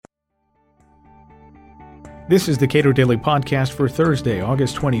This is the Cato Daily Podcast for Thursday,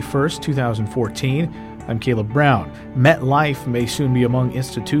 August 21st, 2014. I'm Caleb Brown. MetLife may soon be among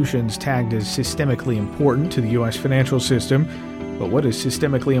institutions tagged as systemically important to the U.S. financial system. But what does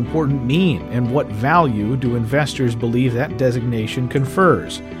systemically important mean, and what value do investors believe that designation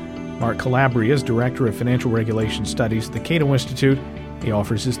confers? Mark Calabria is Director of Financial Regulation Studies at the Cato Institute. He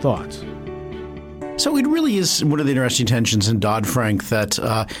offers his thoughts. So it really is one of the interesting tensions in Dodd-Frank that,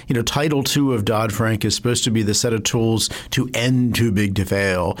 Title II of Dodd-Frank is supposed to be the set of tools to end too big to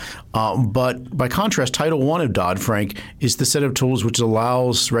fail. But by contrast, Title I of Dodd-Frank is the set of tools which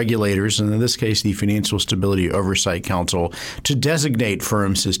allows regulators, and in this case, the Financial Stability Oversight Council, to designate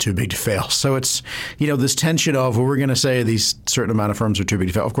firms as too big to fail. So it's, this tension of, we're going to say these certain amount of firms are too big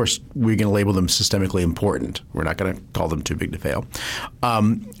to fail. Of course, we're going to label them systemically important. We're not going to call them too big to fail.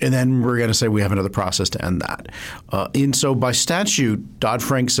 And then we're going to say we have another process to end that. And so by statute,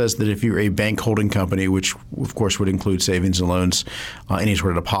 Dodd-Frank says that if you're a bank holding company, which of course would include savings and loans, any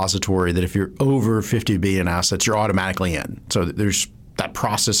sort of depository, that if you're over $50 billion in assets, you're automatically in. So that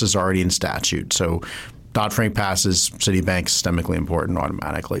process is already in statute. So Dodd-Frank passes, Citibank systemically important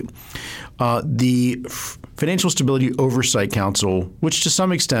automatically. The Financial Stability Oversight Council, which to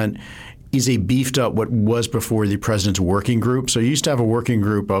some extent is a beefed up what was before the president's working group. So you used to have a working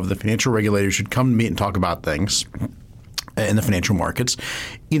group of the financial regulators who'd come meet and talk about things in the financial markets.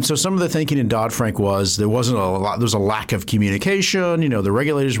 And so some of the thinking in Dodd-Frank was there was a lack of communication. The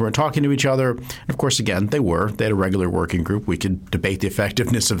regulators weren't talking to each other. And of course, again, they had a regular working group. We could debate the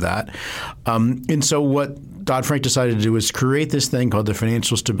effectiveness of that. And so what Dodd-Frank decided to do is create this thing called the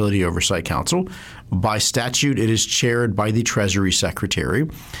Financial Stability Oversight Council. By statute, it is chaired by the Treasury Secretary,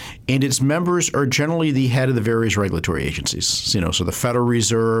 and its members are generally the head of the various regulatory agencies. So the Federal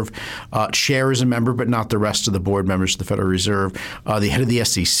Reserve chair is a member, but not the rest of the board members of the Federal Reserve. The head of the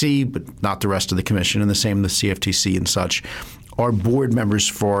SEC, but not the rest of the commission, and the same the CFTC and such, are board members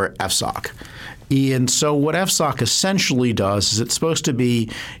for FSOC. And so what FSOC essentially does is it's supposed to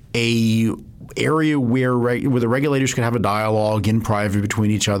be a area where the regulators can have a dialogue in private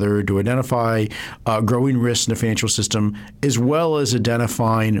between each other to identify growing risks in the financial system, as well as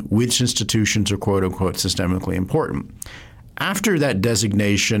identifying which institutions are quote-unquote systemically important. After that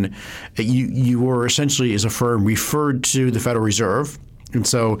designation, you are essentially, as a firm, referred to the Federal Reserve. And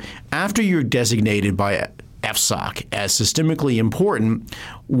so after you're designated by FSOC as systemically important,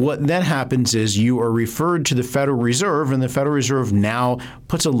 what then happens is you are referred to the Federal Reserve, and the Federal Reserve now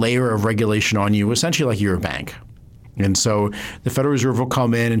puts a layer of regulation on you, essentially like you're a bank. And so the Federal Reserve will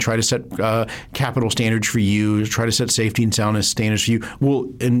come in and try to set capital standards for you, try to set safety and soundness standards for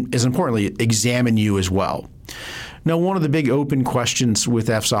you, and as importantly, examine you as well. Now, one of the big open questions with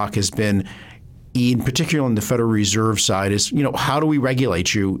FSOC has been, in particular on the Federal Reserve side, is, how do we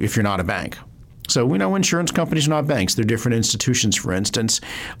regulate you if you're not a bank? So we know insurance companies are not banks. They're different institutions, for instance.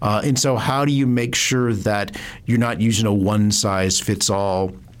 And so how do you make sure that you're not using a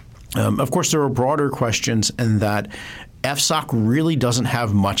one-size-fits-all? Of course, there are broader questions in that FSOC really doesn't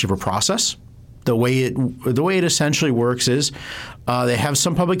have much of a process. The way it essentially works is they have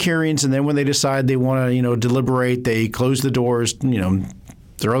some public hearings, and then when they decide they want to deliberate, they close the doors,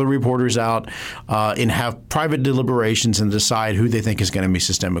 throw the reporters out and have private deliberations and decide who they think is going to be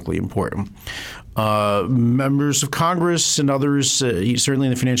systemically important. Members of Congress and others, certainly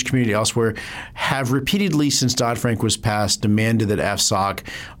in the financial community elsewhere, have repeatedly since Dodd-Frank was passed demanded that FSOC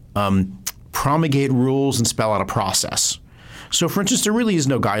promulgate rules and spell out a process. So, for instance, there really is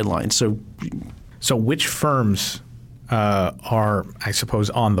no guideline. So which firms are, I suppose,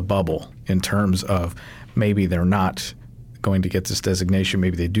 on the bubble in terms of maybe they're not going to get this designation,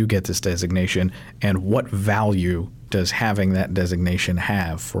 maybe they do get this designation, and what value does having that designation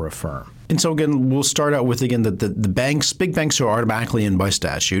have for a firm? And so, again, we'll start out with, the banks, big banks are automatically in by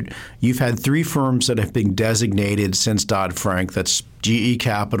statute. You've had three firms that have been designated since Dodd-Frank. That's GE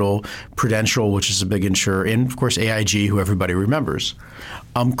Capital, Prudential, which is a big insurer, and, of course, AIG, who everybody remembers.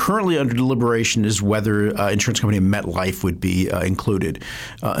 Currently under deliberation is whether insurance company MetLife would be included.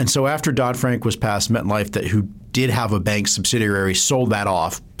 And so after Dodd-Frank was passed, MetLife, who did have a bank subsidiary, sold that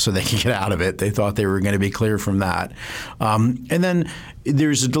off so they could get out of it. They thought they were going to be clear from that. And then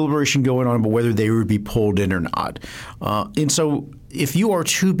there's a deliberation going on about whether they would be pulled in or not. And so if you are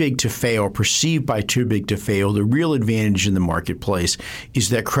too big to fail, perceived by too big to fail, the real advantage in the marketplace is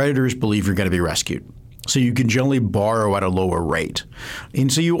that creditors believe you're going to be rescued. So you can generally borrow at a lower rate.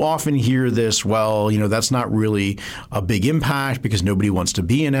 And so you often hear this, that's not really a big impact because nobody wants to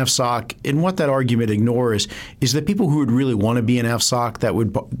be in FSOC. And what that argument ignores is that people who would really want to be in FSOC that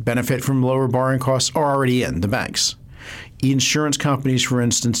would benefit from lower borrowing costs are already in the banks. Insurance companies, for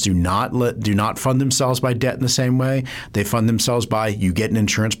instance, do not fund themselves by debt in the same way. They fund themselves by you get an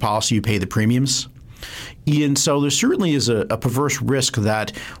insurance policy, you pay the premiums. And so there certainly is a perverse risk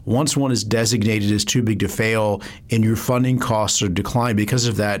that once one is designated as too big to fail and your funding costs are declined because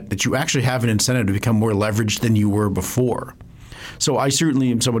of that you actually have an incentive to become more leveraged than you were before. So I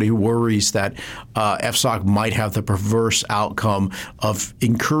certainly am somebody who worries that FSOC might have the perverse outcome of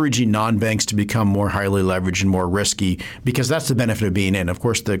encouraging non-banks to become more highly leveraged and more risky, because that's the benefit of being in. Of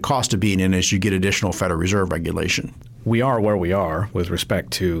course, the cost of being in is you get additional Federal Reserve regulation. We are where we are with respect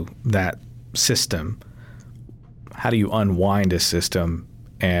to that system. How do you unwind a system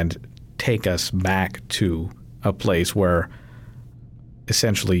and take us back to a place where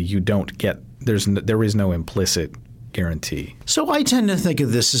essentially you don't get there is no implicit guarantee? So I tend to think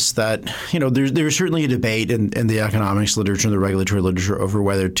of this as that, there's certainly a debate in the economics literature and the regulatory literature over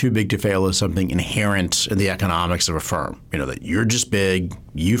whether too big to fail is something inherent in the economics of a firm. That you're just big,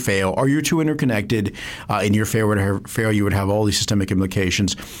 you fail, or you're too interconnected, and your failure would have all these systemic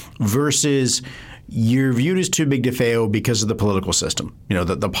implications, versus you're viewed as too big to fail because of the political system.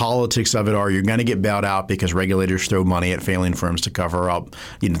 The politics of it are you're going to get bailed out because regulators throw money at failing firms to cover up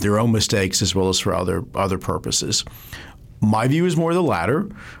their own mistakes as well as for other purposes. My view is more the latter.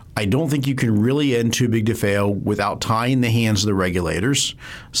 I don't think you can really end too big to fail without tying the hands of the regulators.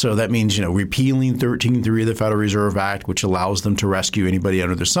 So that means, repealing 13.3 of the Federal Reserve Act, which allows them to rescue anybody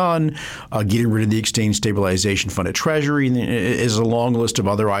under the sun, getting rid of the Exchange Stabilization Fund at Treasury, is a long list of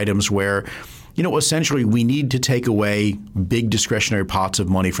other items where essentially we need to take away big discretionary pots of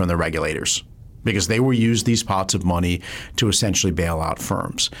money from the regulators, because they will use these pots of money to essentially bail out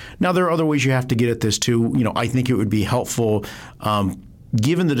firms. Now, there are other ways you have to get at this too. I think it would be helpful,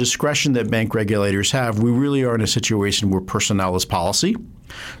 given the discretion that bank regulators have, we really are in a situation where personnel is policy.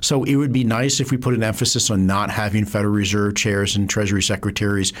 So it would be nice if we put an emphasis on not having Federal Reserve chairs and Treasury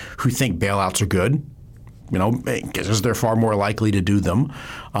secretaries who think bailouts are good. Because they're far more likely to do them.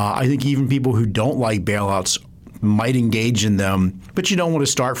 I think even people who don't like bailouts might engage in them, but you don't want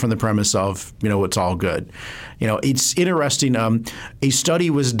to start from the premise of, it's all good. It's interesting. A study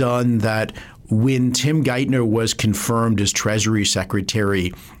was done that when Tim Geithner was confirmed as Treasury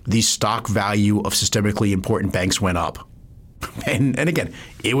Secretary, the stock value of systemically important banks went up. And again,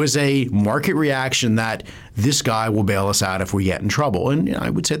 it was a market reaction that this guy will bail us out if we get in trouble. And I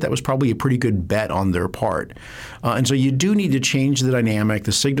would say that was probably a pretty good bet on their part. And so you do need to change the dynamic.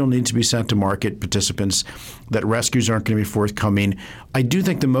 The signal needs to be sent to market participants that rescues aren't going to be forthcoming. I do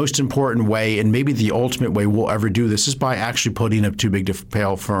think the most important way, and maybe the ultimate way we'll ever do this, is by actually putting a too big to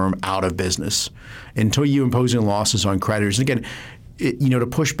fail firm out of business until you imposing losses on creditors. And again, to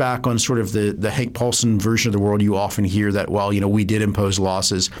push back on sort of the Hank Paulson version of the world, you often hear that, we did impose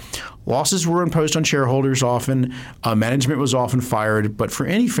losses. Losses were imposed on shareholders often. Management was often fired. But for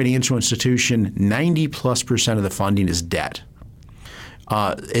any financial institution, 90+% of the funding is debt.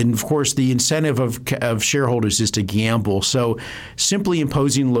 And of course, the incentive of shareholders is to gamble. So simply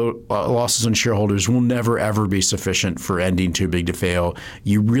imposing losses on shareholders will never, ever be sufficient for ending too big to fail.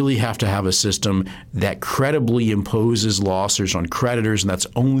 You really have to have a system that credibly imposes losses on creditors, and that's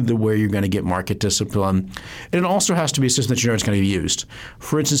only the way you're going to get market discipline. And it also has to be a system that it's going to be used.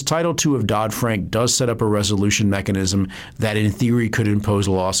 For instance, Title II of Dodd-Frank does set up a resolution mechanism that in theory could impose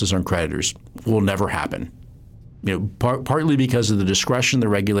losses on creditors. Will never happen. Partly because of the discretion the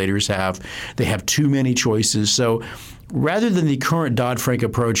regulators have. They have too many choices. So rather than the current Dodd-Frank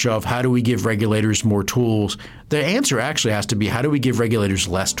approach of how do we give regulators more tools, the answer actually has to be how do we give regulators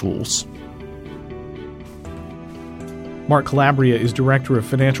less tools? Mark Calabria is Director of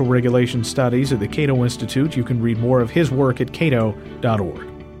Financial Regulation Studies at the Cato Institute. You can read more of his work at cato.org.